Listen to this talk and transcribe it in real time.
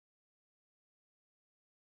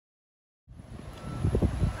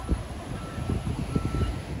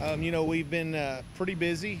We've been pretty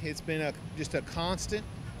busy. It's been just a constant,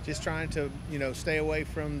 just trying to, stay away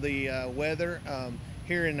from the weather.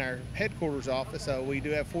 Here in our headquarters office, we do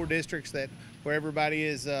have 4 districts where everybody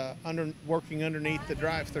is working underneath the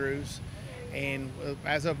drive-throughs. And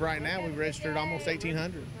as of right now, we've registered almost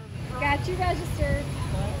 1,800. Got you registered.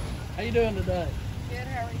 How you doing today? Good,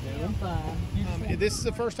 how are you? Doing fine. This is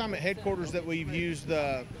the first time at headquarters that we've used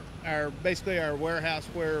basically our warehouse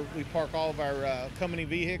where we park all of our company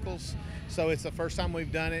vehicles. So it's the first time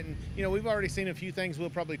we've done it, and we've already seen a few things we'll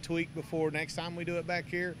probably tweak before next time we do it back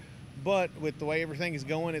here. But with the way everything is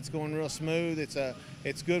going, it's going real smooth.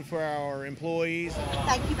 It's good for our employees.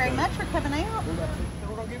 Thank you very much for coming out.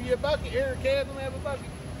 We're gonna give you a bucket here, Kev. Let me have a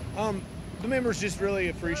bucket. The members just really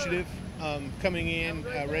appreciative coming in,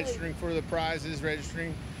 registering for the prizes,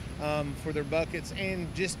 registering for their buckets,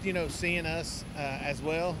 and just seeing us as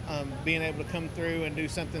well, being able to come through and do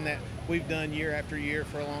something that we've done year after year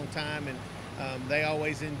for a long time, and they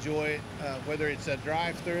always enjoy it, whether it's a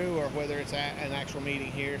drive-through or whether it's an actual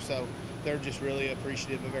meeting here. So they're just really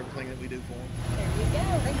appreciative of everything that we do for them. There you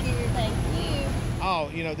go. Thank you. Thank you.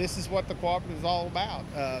 Oh, this is what the cooperative is all about.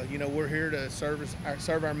 We're here to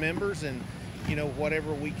serve our members, and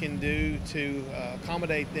whatever we can do to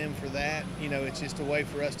accommodate them for that. It's just a way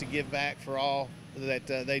for us to give back for all that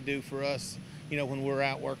they do for us, when we're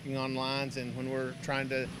out working on lines and when we're trying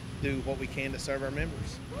to do what we can to serve our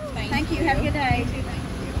members. Thank you. Have a good day.